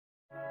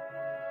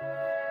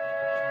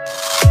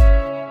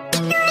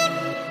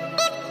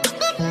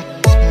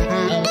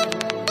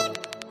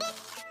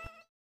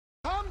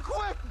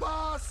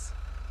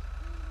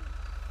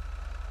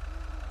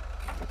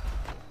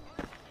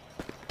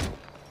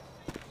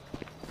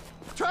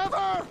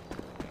Trevor!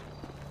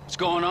 What's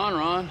going on,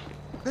 Ron?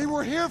 They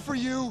were here for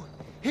you.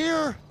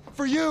 Here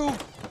for you.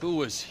 Who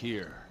was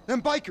here?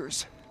 Them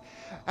bikers.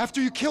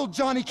 After you killed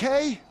Johnny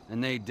K.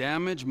 And they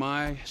damage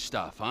my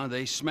stuff, huh?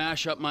 They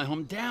smash up my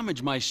home,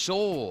 damage my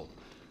soul.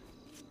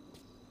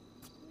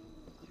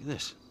 Look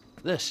at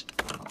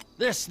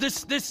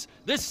this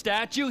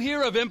statue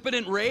here of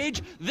impotent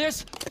rage,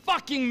 this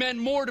fucking meant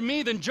more to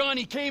me than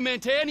Johnny K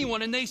meant to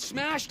anyone, and they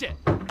smashed it.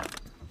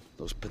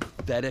 Those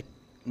pathetic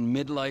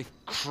midlife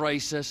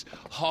crisis,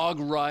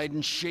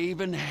 hog-riding,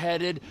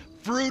 shaven-headed,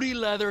 fruity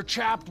leather,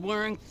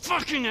 chapped-wearing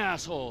fucking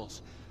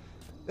assholes.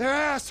 They're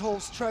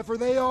assholes, Trevor.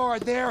 They are.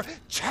 They're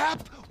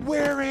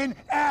chap-wearing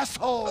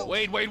assholes.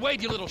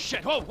 Wait, you little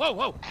shit.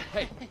 Whoa.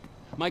 Hey,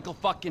 Michael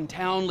fucking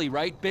Townley,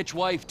 right? Bitch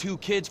wife, 2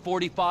 kids,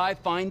 45.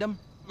 Find him?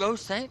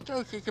 Los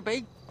Santos is a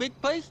big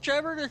place,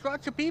 Trevor. There's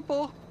lots of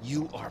people.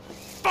 You are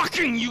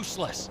fucking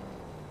useless.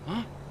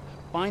 Huh?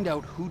 Find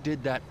out who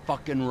did that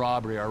fucking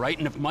robbery, all right?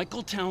 And if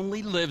Michael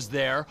Townley lives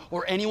there,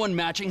 or anyone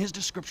matching his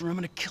description, I'm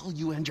gonna kill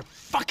you and your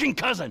fucking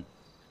cousin.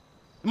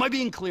 Am I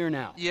being clear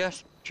now?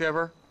 Yes,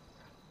 Trevor.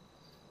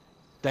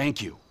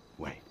 Thank you,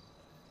 Wayne.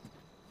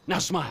 Now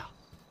smile.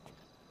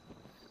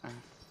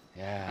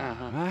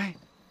 Yeah, right?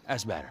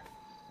 That's better.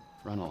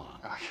 Run along.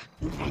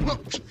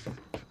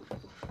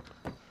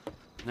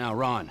 Now,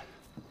 Ron,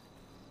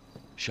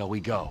 shall we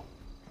go?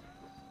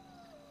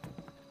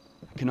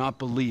 I cannot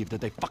believe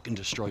that they fucking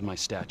destroyed my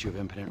statue of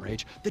impotent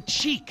rage. The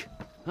cheek,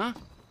 huh?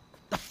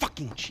 The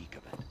fucking cheek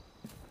of it.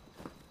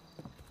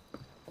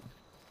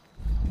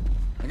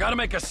 I gotta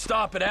make a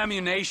stop at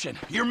ammunition.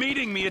 You're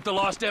meeting me at the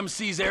Lost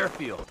MC's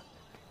airfield.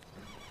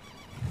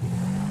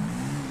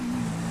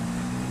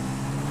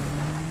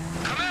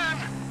 Come in!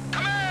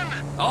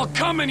 I'll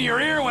come in your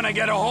ear when I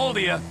get a hold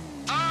of you.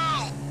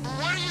 Oh,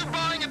 what are you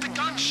buying at the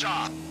gun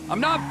shop? I'm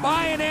not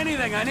buying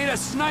anything. I need a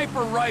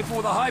sniper rifle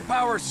with a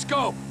high-power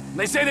scope.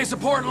 They say they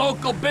support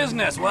local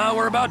business. Well,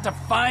 we're about to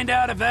find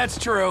out if that's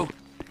true.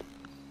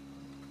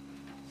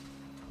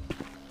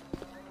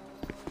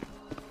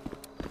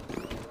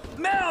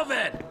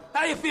 Melvin!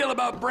 How you feel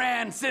about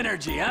brand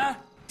synergy, huh?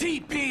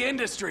 TP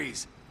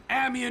Industries.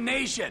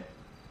 Ammunition.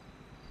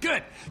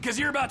 Good, because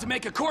you're about to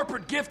make a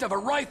corporate gift of a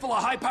rifle, a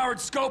high-powered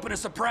scope, and a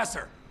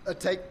suppressor.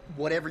 Take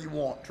whatever you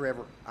want,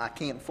 Trevor. I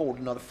can't afford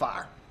another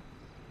fire.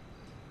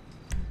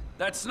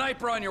 That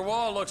sniper on your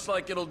wall looks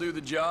like it'll do the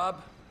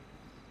job.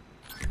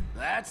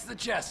 That's the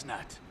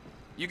chestnut.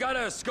 You got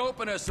a scope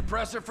and a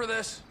suppressor for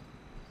this?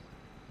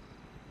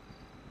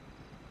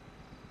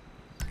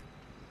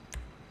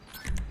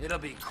 It'll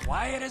be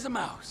quiet as a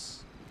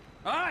mouse.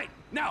 All right,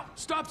 now,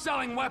 stop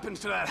selling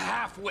weapons to that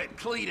half-wit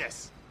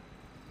Cletus.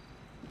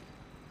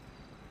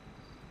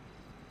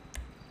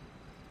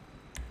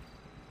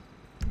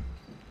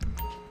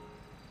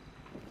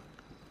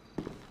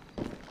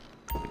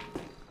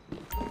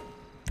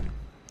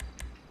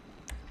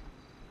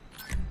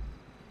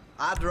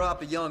 I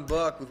dropped a young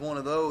buck with one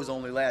of those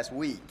only last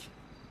week.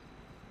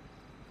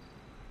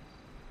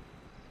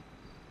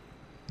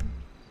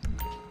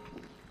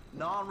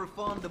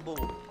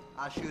 Non-refundable,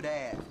 I should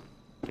add.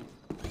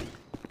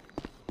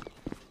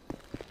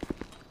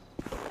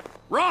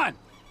 Ron!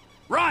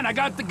 Ron, I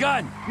got the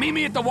gun. Meet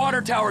me at the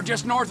water tower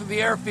just north of the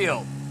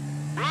airfield.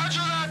 Roger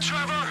that,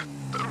 Trevor.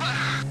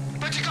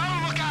 But you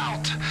gotta look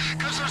out,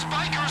 because there's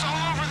bikers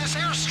all over this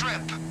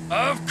airstrip.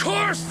 Of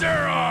course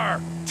there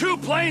are! 2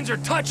 planes are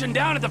touching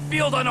down at the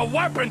field on a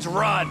weapons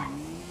run.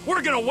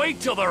 We're gonna wait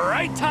till the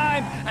right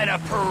time and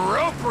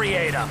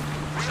appropriate them.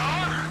 We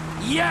are?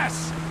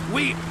 Yes,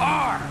 we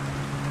are.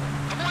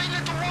 I'm waiting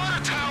at the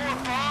water tower,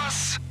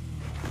 boss.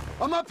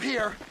 I'm up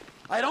here.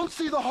 I don't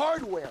see the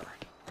hardware,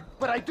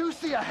 but I do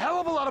see a hell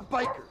of a lot of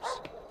bikers.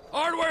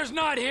 Hardware's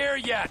not here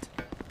yet.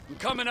 I'm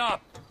coming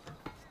up.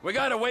 We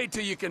gotta wait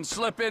till you can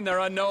slip in there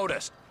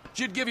unnoticed.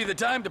 Should give you the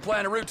time to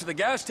plan a route to the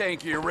gas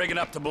tank you're rigging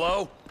up to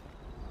blow.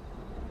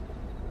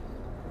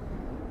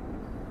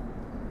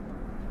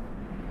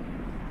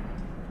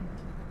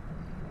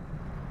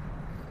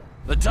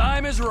 The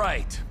time is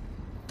right.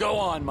 Go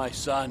on, my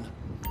son.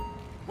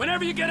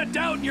 Whenever you get a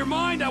doubt in your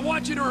mind, I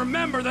want you to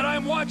remember that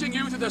I'm watching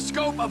you through the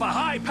scope of a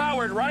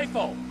high-powered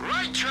rifle.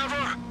 Right,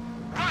 Trevor.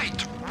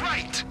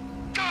 Right.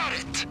 Got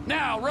it.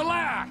 Now,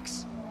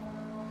 relax.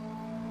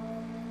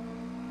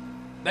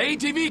 The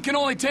ATV can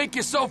only take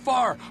you so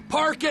far.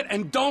 Park it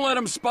and don't let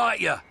them spot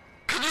you.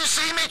 Can you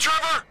see me,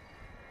 Trevor?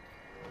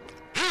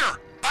 Here,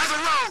 by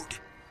the road.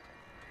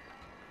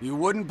 You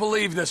wouldn't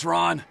believe this,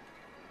 Ron.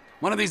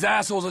 One of these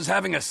assholes is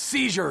having a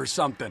seizure or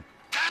something.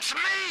 That's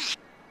me.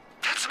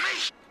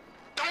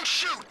 Don't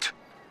shoot.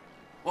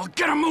 Well,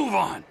 get a move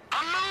on.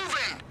 I'm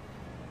moving.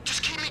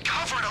 Just keep me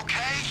covered,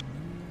 okay?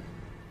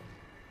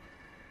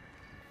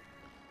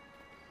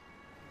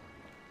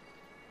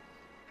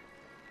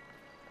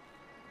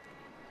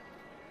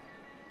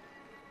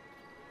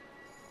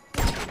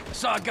 I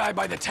saw a guy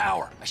by the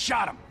tower. I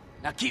shot him.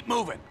 Now keep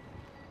moving.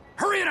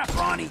 Hurry it up,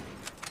 Ronnie.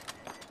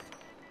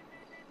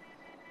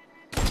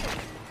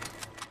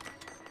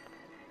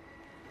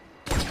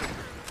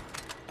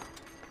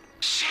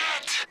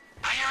 Shit!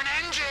 I hear an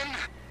engine!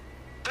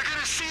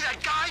 to see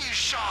that guy you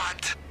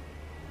shot.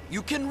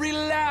 You can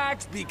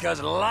relax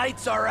because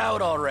lights are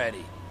out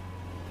already.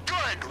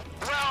 Good.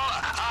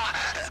 Well,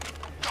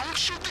 don't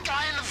shoot the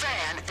guy in the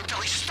van until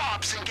he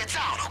stops and gets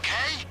out,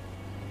 okay?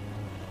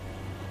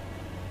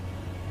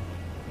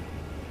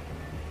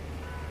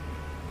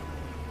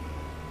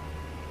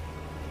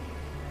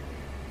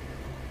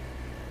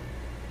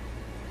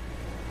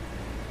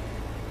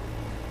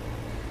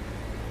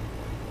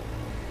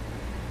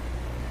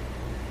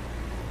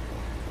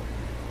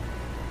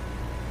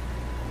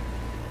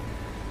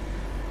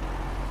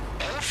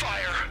 Hold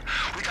fire.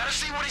 We gotta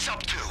see what he's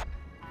up to.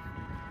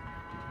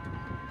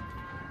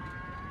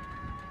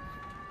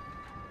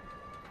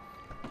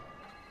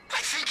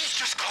 I think he's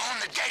just calling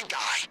the dead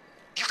guy.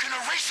 You can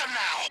erase him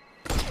now.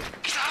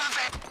 He's out of the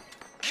van.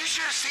 You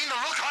should have seen the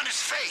look on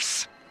his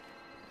face.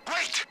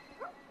 Wait!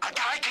 A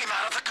guy came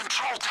out of the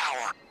control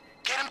tower.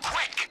 Get him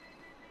quick!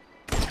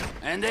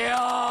 And they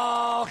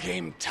all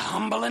came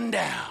tumbling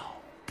down.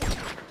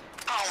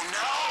 Oh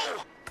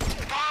no!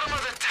 Bottom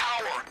of the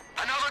tower.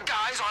 Another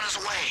guy's on his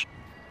way.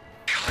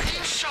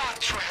 Clean shot,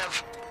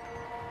 Trev.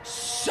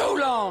 So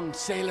long,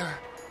 sailor.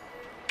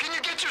 Can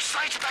you get your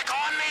sights back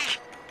on me?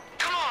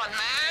 Come on,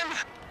 man!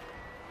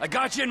 I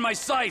got you in my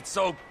sights,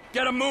 so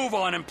get a move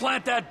on and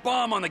plant that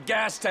bomb on the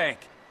gas tank.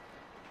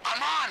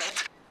 I'm on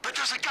it, but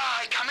there's a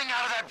guy coming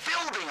out of that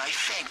building, I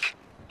think.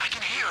 I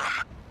can hear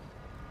him.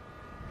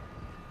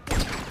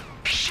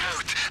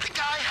 Shoot! The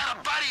guy had a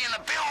buddy in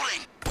the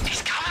building!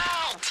 He's coming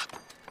out!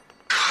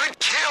 Good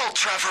kill,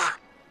 Trevor!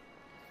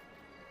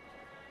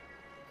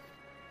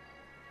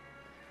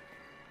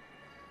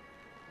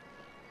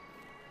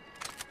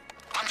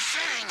 I'm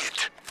fitting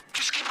it.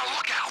 Just keep a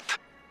lookout.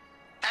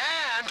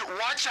 And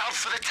watch out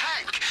for the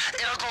tank.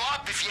 It'll go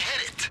up if you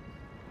hit it.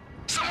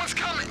 Someone's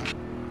coming.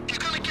 He's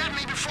gonna get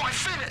me before I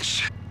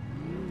finish.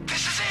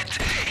 This is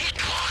it. He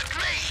clocked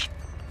me.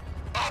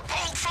 A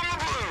bolt from the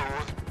blue.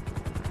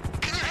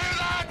 Can you hear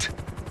that?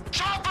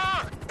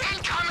 Chopper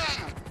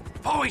incoming.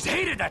 Always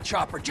hated that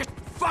chopper. Just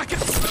fucking...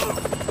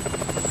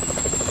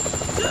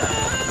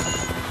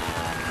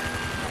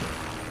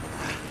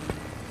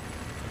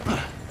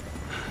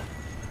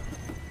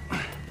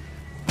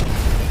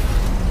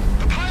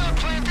 The pilot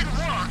plan didn't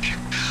work,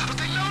 but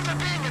they know they're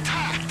being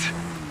attacked.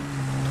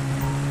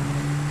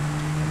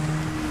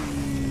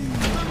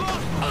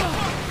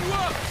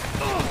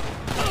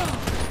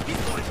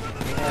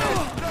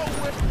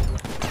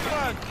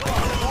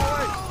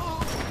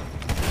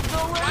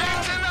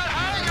 Plane's in that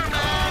hangar,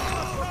 man!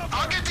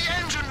 I'll get the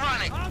engine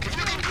running, if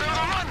you can clear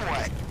the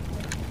runway.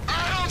 I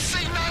don't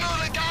see none of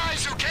the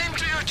guys who came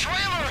to your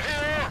trailer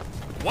here!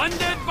 One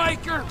dead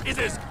biker is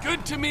as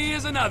good to me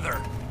as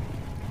another.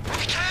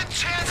 We can't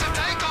chance a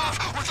takeoff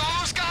with all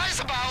those guys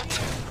about!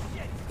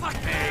 Fuck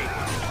me!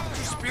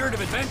 Spirit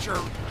of adventure.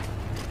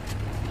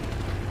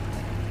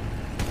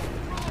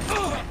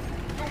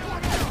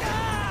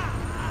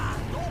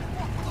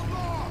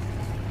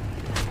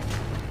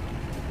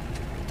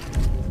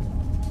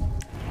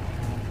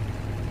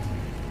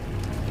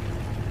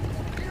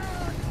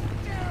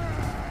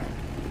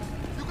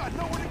 You got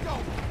nowhere to go.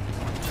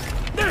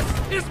 This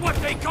is what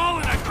they call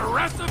an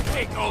aggressive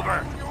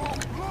takeover. Your own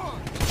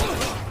blood.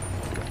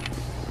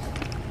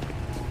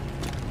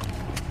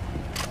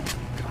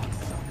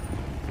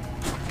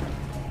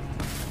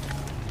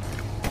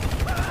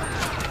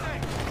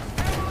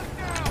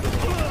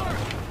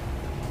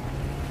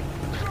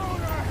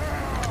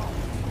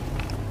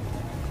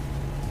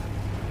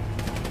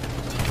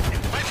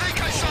 I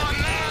think I saw a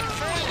man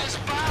void his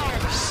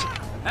bowels!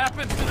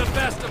 Happens to the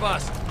best of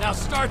us. Now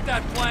start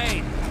that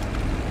plane.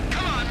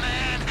 Come on,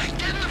 man!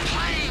 Get in the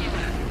plane!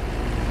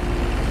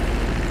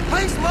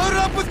 Plane's loaded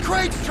up with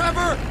crates,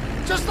 Trevor!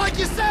 Just like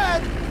you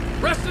said!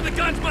 Rest of the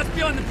guns must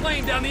be on the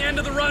plane down the end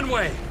of the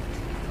runway.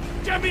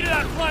 Get me to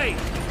that plane.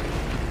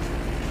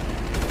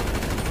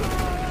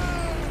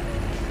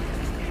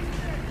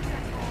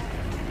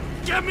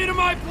 Get me to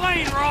my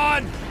plane,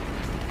 Ron!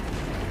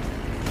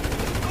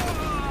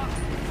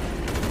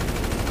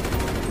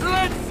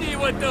 Let's see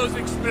what those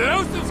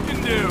explosives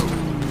can do!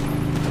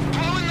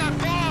 Blowing that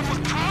bomb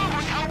would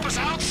probably help us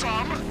out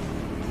some! A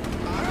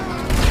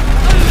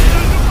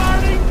little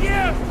parting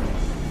gift!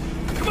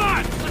 Come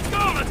on, let's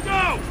go, let's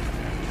go!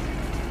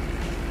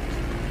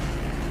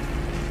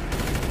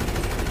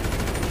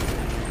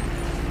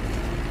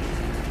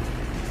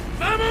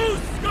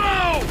 Vamos,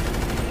 go!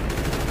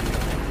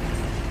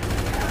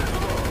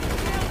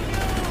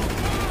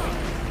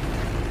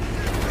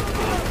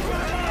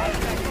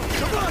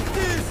 Come on,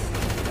 this!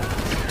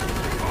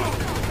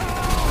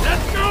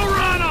 Let's go,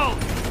 Ronald!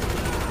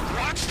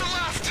 Watch the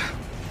left!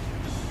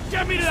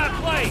 Get me to that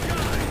plane!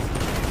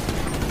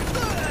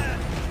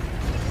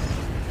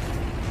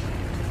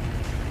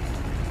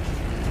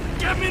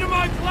 Get me to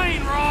my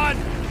plane, Ron!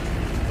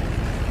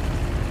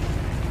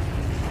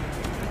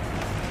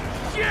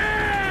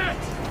 Shit!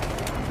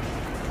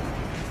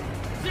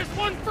 This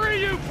one for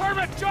you,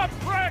 permit jump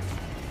prick!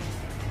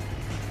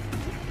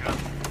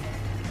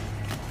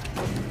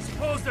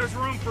 Suppose there's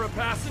room for a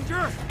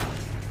passenger?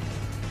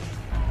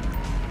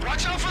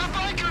 Watch out for the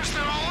bikers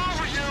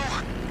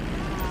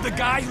The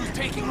guy who's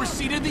taking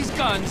receipt of these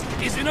guns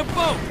is in a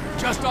boat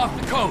just off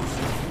the coast.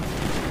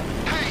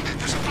 Hey,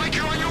 there's a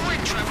biker on your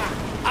wing,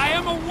 Trevor. I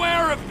am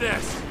aware of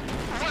this.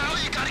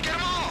 Well, you gotta get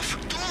him off.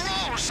 Do a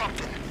roll or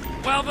something.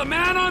 While the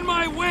man on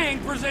my wing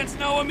presents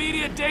no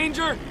immediate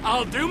danger,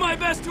 I'll do my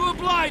best to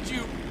oblige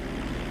you.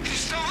 He's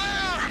still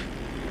there.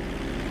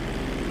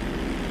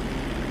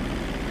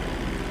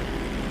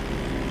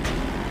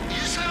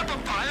 You set up a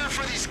buyer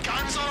for these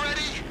guns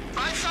already?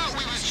 I thought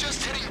we was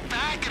just hitting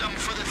back at him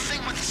for the thing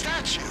with the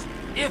statue.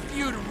 If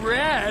you'd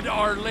read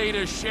our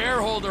latest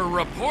shareholder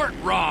report,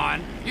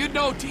 Ron, you'd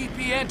know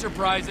TP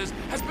Enterprises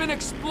has been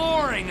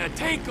exploring a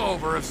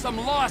takeover of some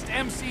lost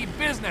MC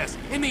business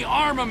in the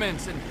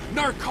armaments and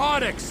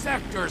narcotics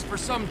sectors for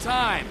some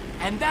time.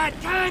 And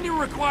that kinda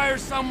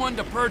requires someone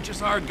to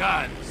purchase our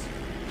guns.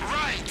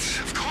 Right,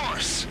 of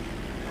course.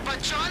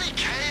 But Johnny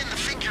K and the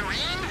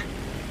figurine?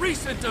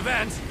 Recent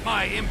events,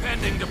 my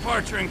impending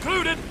departure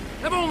included,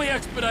 have only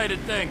expedited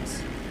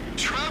things.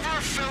 Trevor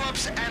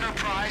Phillips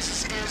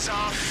Enterprises is a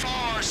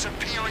far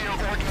superior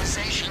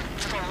organization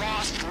to the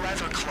Lost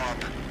Leather Club.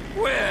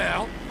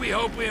 Well, we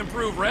hope we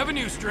improve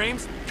revenue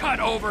streams, cut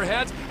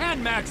overheads,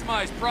 and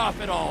maximize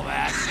profit, all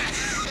that.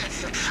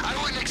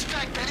 I wouldn't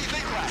expect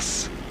anything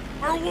less.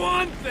 For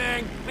one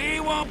thing,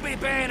 we won't be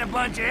paying a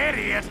bunch of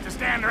idiots to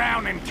stand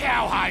around in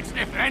cowhide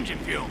sniffing engine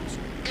fumes.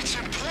 It's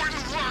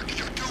important work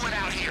you're doing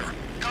out here.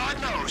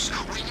 God knows,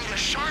 we need a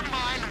sharp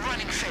mind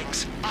running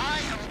things. I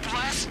am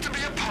blessed to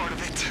be a part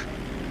of it.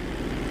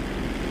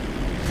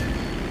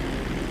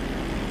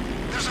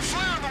 There's a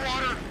flare in the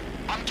water.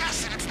 I'm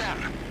guessing it's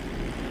them.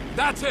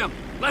 That's him.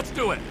 Let's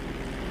do it.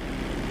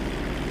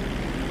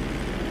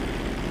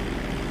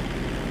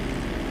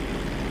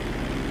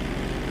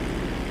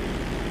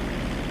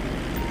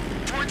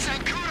 Fort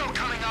Zancudo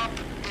coming up.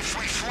 If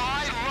we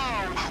fly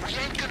low, we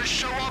ain't gonna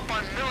show up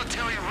on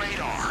military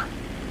radar.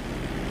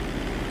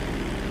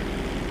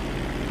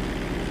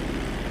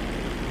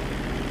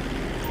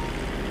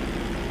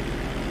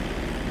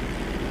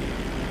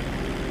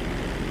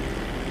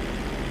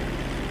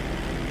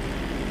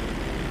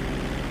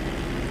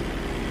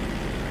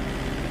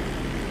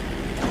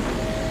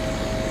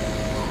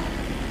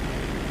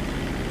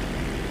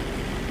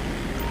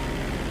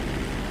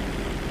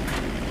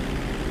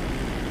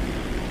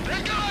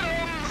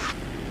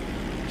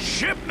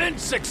 Shipment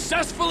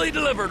successfully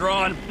delivered,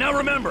 Ron. Now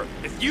remember,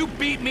 if you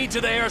beat me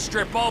to the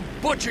airstrip, I'll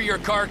butcher your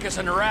carcass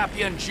and wrap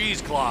you in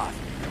cheesecloth.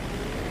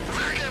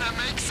 We're gonna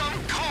make some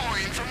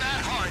coin from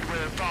that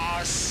hardware,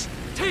 boss.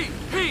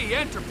 TP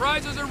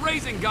Enterprises are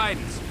raising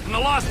guidance, and the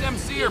Lost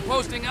MC are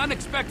posting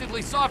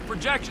unexpectedly soft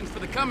projections for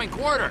the coming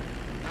quarter.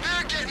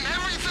 They're getting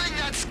everything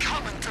that's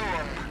coming to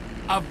them.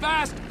 A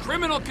vast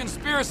criminal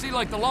conspiracy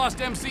like the Lost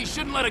MC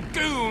shouldn't let a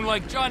goon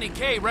like Johnny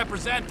K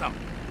represent them.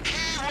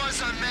 He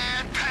was a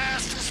man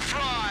past his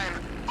prime.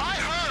 I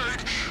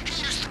heard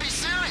he used to be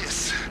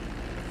serious.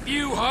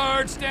 Few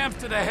hard stamps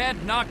to the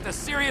head knocked the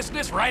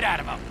seriousness right out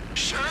of him.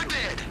 Sure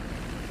did.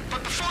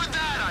 But before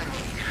that, I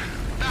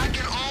mean, back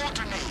in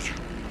Alderney.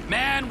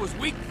 Man was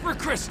weak for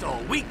Crystal,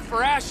 weak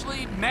for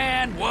Ashley,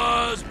 man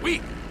was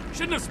weak.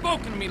 Shouldn't have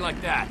spoken to me like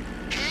that.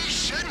 He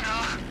shouldn't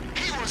have.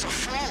 He was a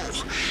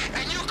fool,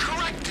 and you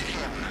corrected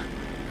him.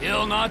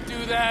 He'll not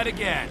do that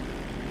again.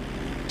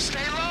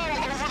 Stay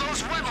low over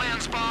those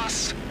wetlands,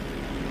 boss.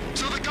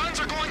 So the guns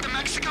are going to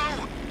Mexico?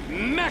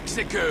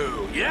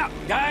 Mexico! Yeah,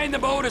 guy in the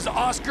boat is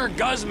Oscar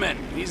Guzman.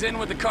 He's in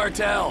with the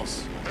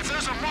cartels. If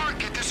there's a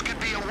market, this could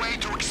be a way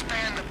to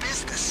expand the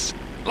business.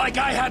 Like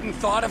I hadn't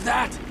thought of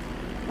that.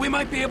 We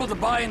might be able to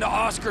buy into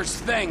Oscar's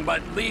thing,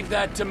 but leave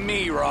that to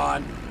me,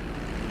 Ron.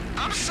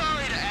 I'm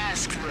sorry to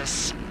ask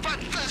this, but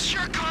does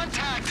your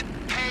contact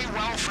pay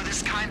well for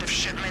this kind of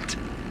shipment?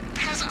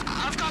 Because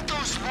I've got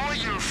those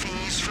lawyer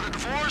fees for the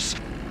divorce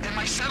and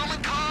my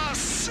settlement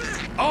costs.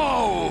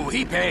 Oh,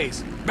 he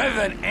pays. Better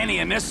than any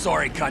in this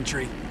sorry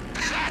country.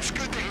 That's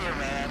good to hear,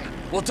 man.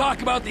 We'll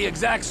talk about the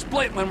exact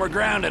split when we're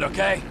grounded,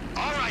 okay?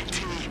 All right,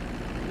 T.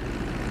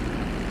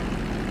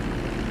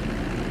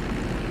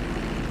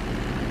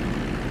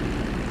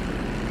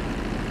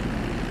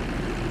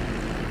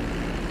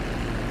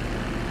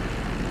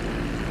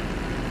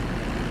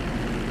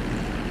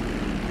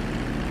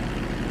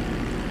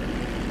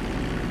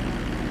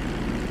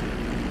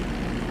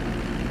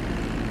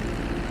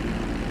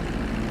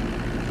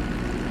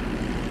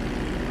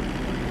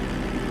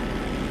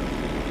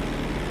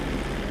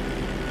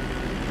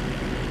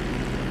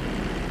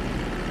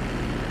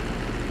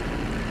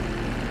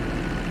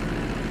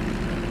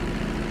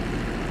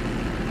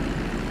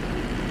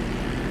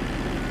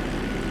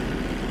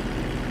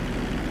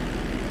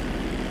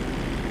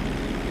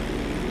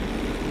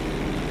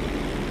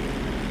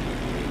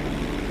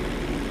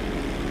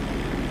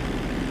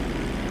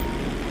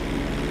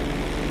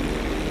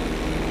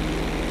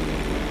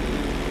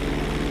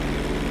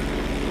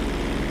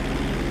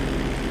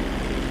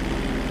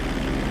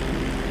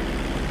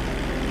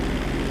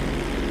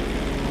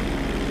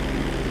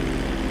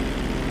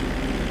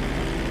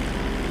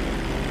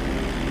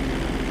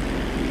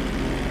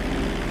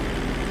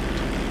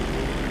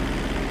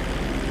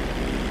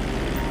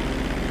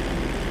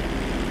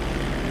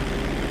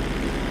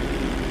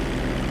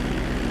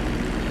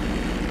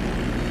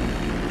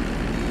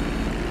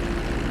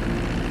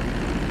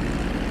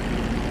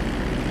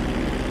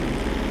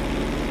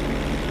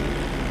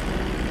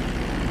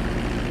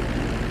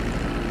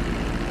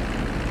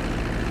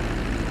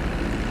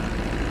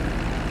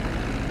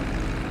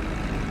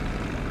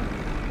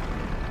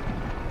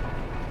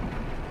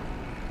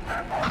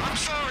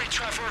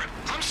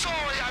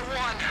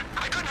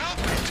 I couldn't help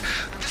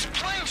it. This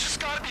plane's just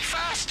gotta be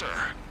faster.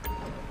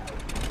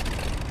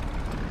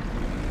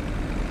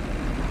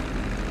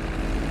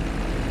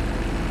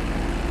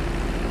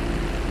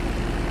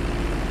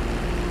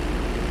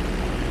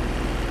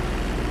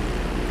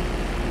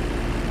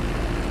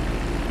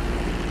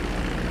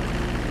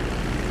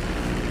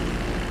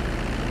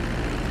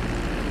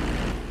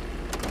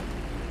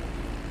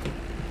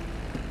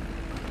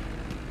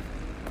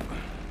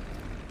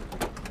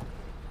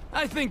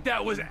 I think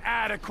that was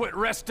adequate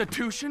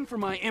restitution for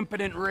my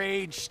impotent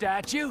rage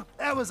statue.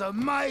 That was a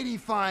mighty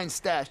fine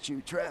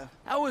statue, Trev.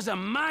 That was a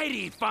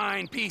mighty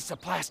fine piece of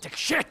plastic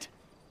shit.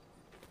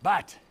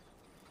 But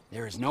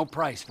there is no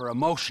price for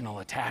emotional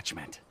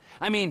attachment.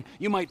 I mean,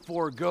 you might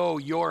forego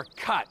your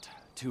cut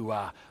to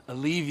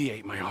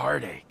alleviate my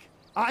heartache.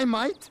 I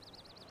might?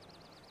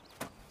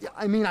 Yeah,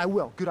 I mean, I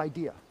will. Good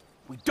idea.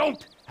 We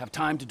don't have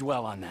time to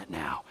dwell on that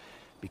now,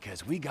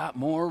 because we got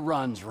more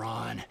runs,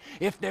 Ron.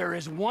 If there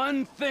is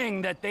one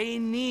thing that they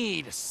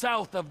need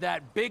south of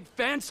that big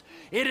fence,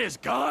 it is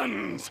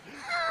guns!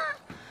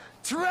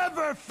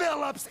 Trevor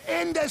Phillips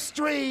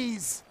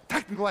Industries!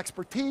 Technical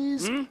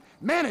expertise,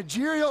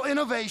 managerial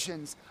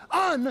innovations,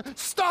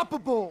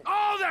 unstoppable!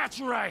 Oh, that's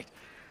right!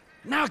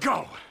 Now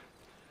go!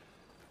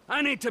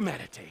 I need to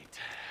meditate.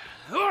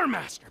 Or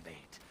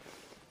masturbate.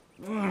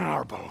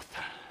 Or both.